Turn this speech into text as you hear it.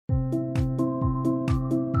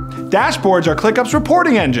Dashboards are ClickUp's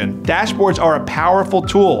reporting engine. Dashboards are a powerful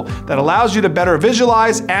tool that allows you to better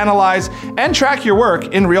visualize, analyze, and track your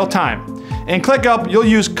work in real time. In ClickUp, you'll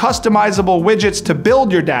use customizable widgets to build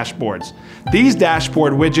your dashboards. These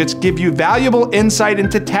dashboard widgets give you valuable insight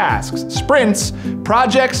into tasks, sprints,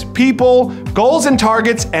 projects, people, goals and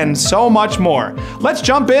targets, and so much more. Let's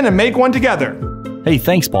jump in and make one together. Hey,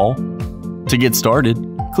 thanks, Paul. To get started,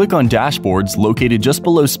 click on Dashboards located just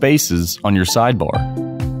below Spaces on your sidebar.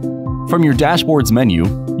 From your Dashboards menu,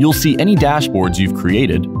 you'll see any dashboards you've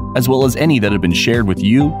created, as well as any that have been shared with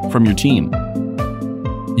you from your team.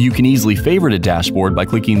 You can easily favorite a dashboard by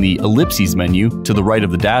clicking the ellipses menu to the right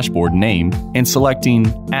of the dashboard name and selecting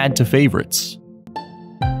Add to Favorites.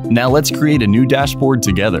 Now let's create a new dashboard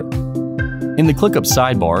together. In the ClickUp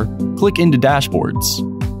sidebar, click into Dashboards.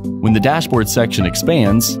 When the Dashboard section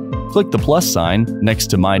expands, click the plus sign next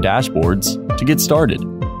to My Dashboards to get started.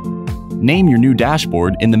 Name your new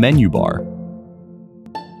dashboard in the menu bar.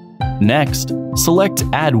 Next, select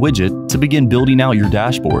Add Widget to begin building out your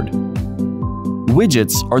dashboard.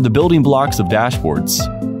 Widgets are the building blocks of dashboards.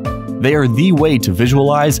 They are the way to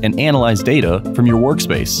visualize and analyze data from your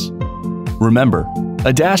workspace. Remember,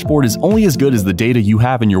 a dashboard is only as good as the data you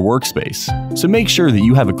have in your workspace, so make sure that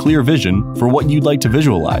you have a clear vision for what you'd like to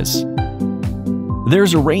visualize.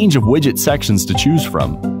 There's a range of widget sections to choose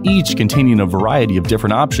from, each containing a variety of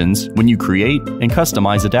different options when you create and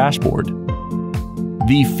customize a dashboard.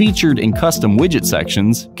 The Featured and Custom Widget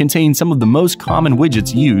sections contain some of the most common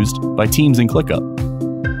widgets used by teams in ClickUp.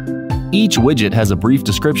 Each widget has a brief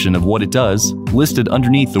description of what it does listed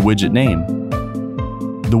underneath the widget name.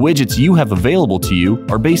 The widgets you have available to you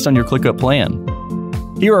are based on your ClickUp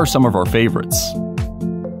plan. Here are some of our favorites.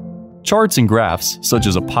 Charts and graphs, such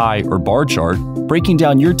as a pie or bar chart, breaking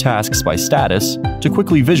down your tasks by status to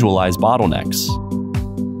quickly visualize bottlenecks.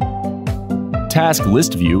 Task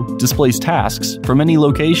List View displays tasks from any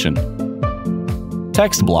location.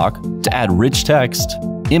 Text Block to add rich text,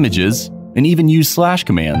 images, and even use slash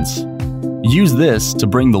commands. Use this to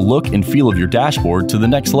bring the look and feel of your dashboard to the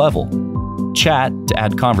next level. Chat to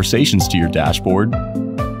add conversations to your dashboard.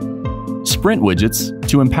 Sprint widgets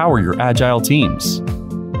to empower your agile teams.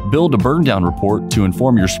 Build a burn down report to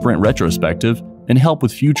inform your sprint retrospective and help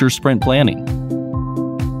with future sprint planning.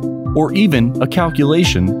 Or even a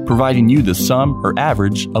calculation providing you the sum or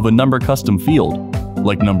average of a number custom field,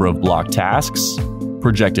 like number of blocked tasks,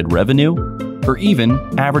 projected revenue, or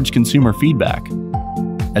even average consumer feedback.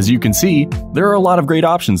 As you can see, there are a lot of great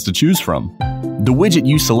options to choose from. The widget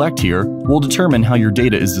you select here will determine how your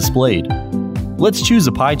data is displayed. Let's choose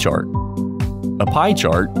a pie chart. A pie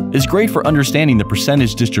chart is great for understanding the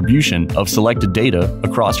percentage distribution of selected data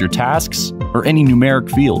across your tasks or any numeric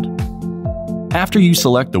field. After you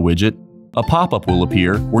select the widget, a pop-up will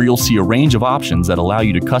appear where you'll see a range of options that allow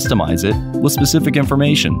you to customize it with specific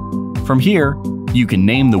information. From here, you can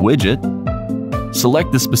name the widget,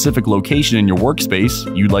 select the specific location in your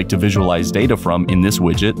workspace you'd like to visualize data from in this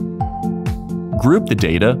widget, group the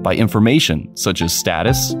data by information such as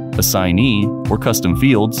status, assignee, or custom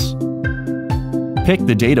fields, pick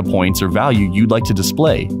the data points or value you'd like to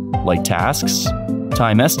display, like tasks,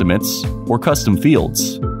 time estimates, or custom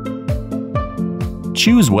fields.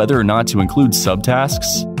 Choose whether or not to include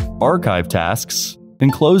subtasks, archive tasks,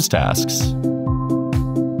 and close tasks.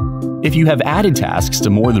 If you have added tasks to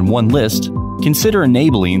more than one list, consider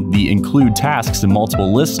enabling the Include Tasks in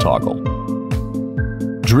Multiple Lists toggle.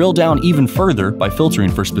 Drill down even further by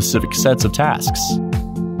filtering for specific sets of tasks.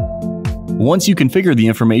 Once you configure the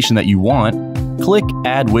information that you want, click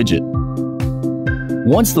Add Widget.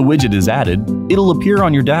 Once the widget is added, it'll appear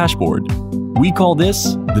on your dashboard. We call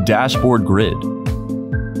this the dashboard grid.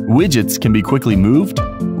 Widgets can be quickly moved,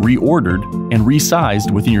 reordered, and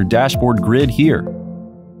resized within your dashboard grid here.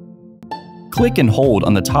 Click and hold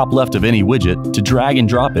on the top left of any widget to drag and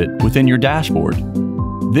drop it within your dashboard.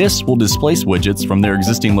 This will displace widgets from their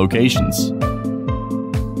existing locations.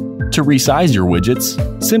 To resize your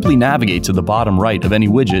widgets, simply navigate to the bottom right of any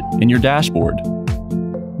widget in your dashboard.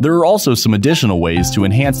 There are also some additional ways to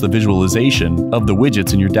enhance the visualization of the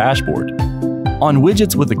widgets in your dashboard. On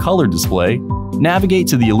widgets with a color display, navigate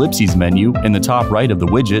to the ellipses menu in the top right of the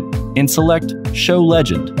widget and select Show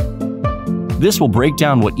Legend. This will break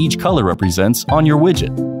down what each color represents on your widget.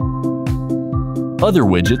 Other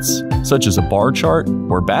widgets, such as a bar chart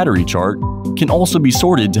or battery chart, can also be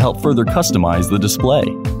sorted to help further customize the display.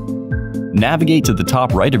 Navigate to the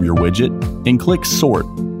top right of your widget and click Sort.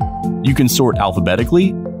 You can sort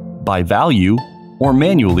alphabetically, by value, or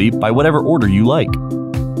manually by whatever order you like.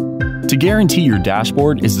 To guarantee your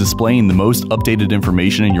dashboard is displaying the most updated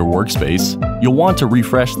information in your workspace, you'll want to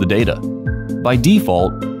refresh the data. By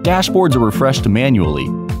default, dashboards are refreshed manually.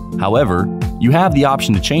 However, you have the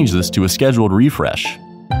option to change this to a scheduled refresh.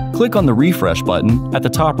 Click on the Refresh button at the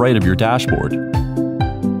top right of your dashboard.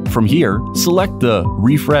 From here, select the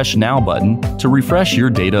Refresh Now button to refresh your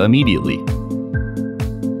data immediately.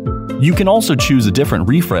 You can also choose a different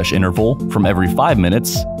refresh interval from every 5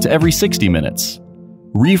 minutes to every 60 minutes.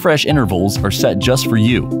 Refresh intervals are set just for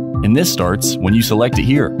you, and this starts when you select it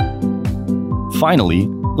here. Finally,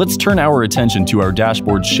 let's turn our attention to our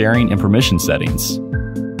dashboard sharing and permission settings.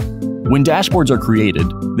 When dashboards are created,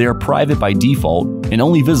 they are private by default and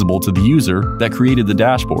only visible to the user that created the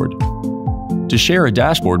dashboard. To share a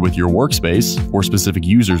dashboard with your workspace or specific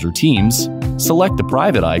users or teams, select the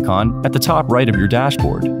private icon at the top right of your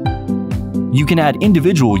dashboard. You can add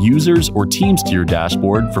individual users or teams to your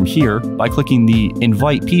dashboard from here by clicking the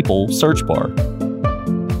Invite People search bar.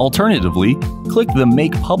 Alternatively, click the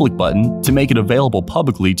Make Public button to make it available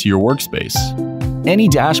publicly to your workspace. Any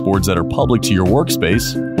dashboards that are public to your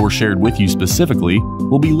workspace or shared with you specifically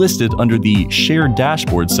will be listed under the Shared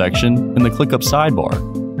Dashboard section in the ClickUp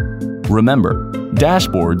sidebar. Remember,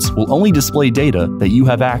 dashboards will only display data that you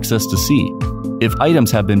have access to see. If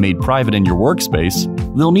items have been made private in your workspace,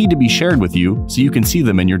 they'll need to be shared with you so you can see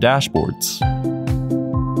them in your dashboards.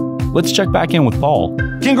 Let's check back in with Paul.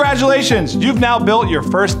 Congratulations! You've now built your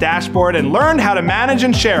first dashboard and learned how to manage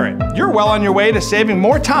and share it. You're well on your way to saving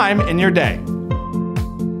more time in your day.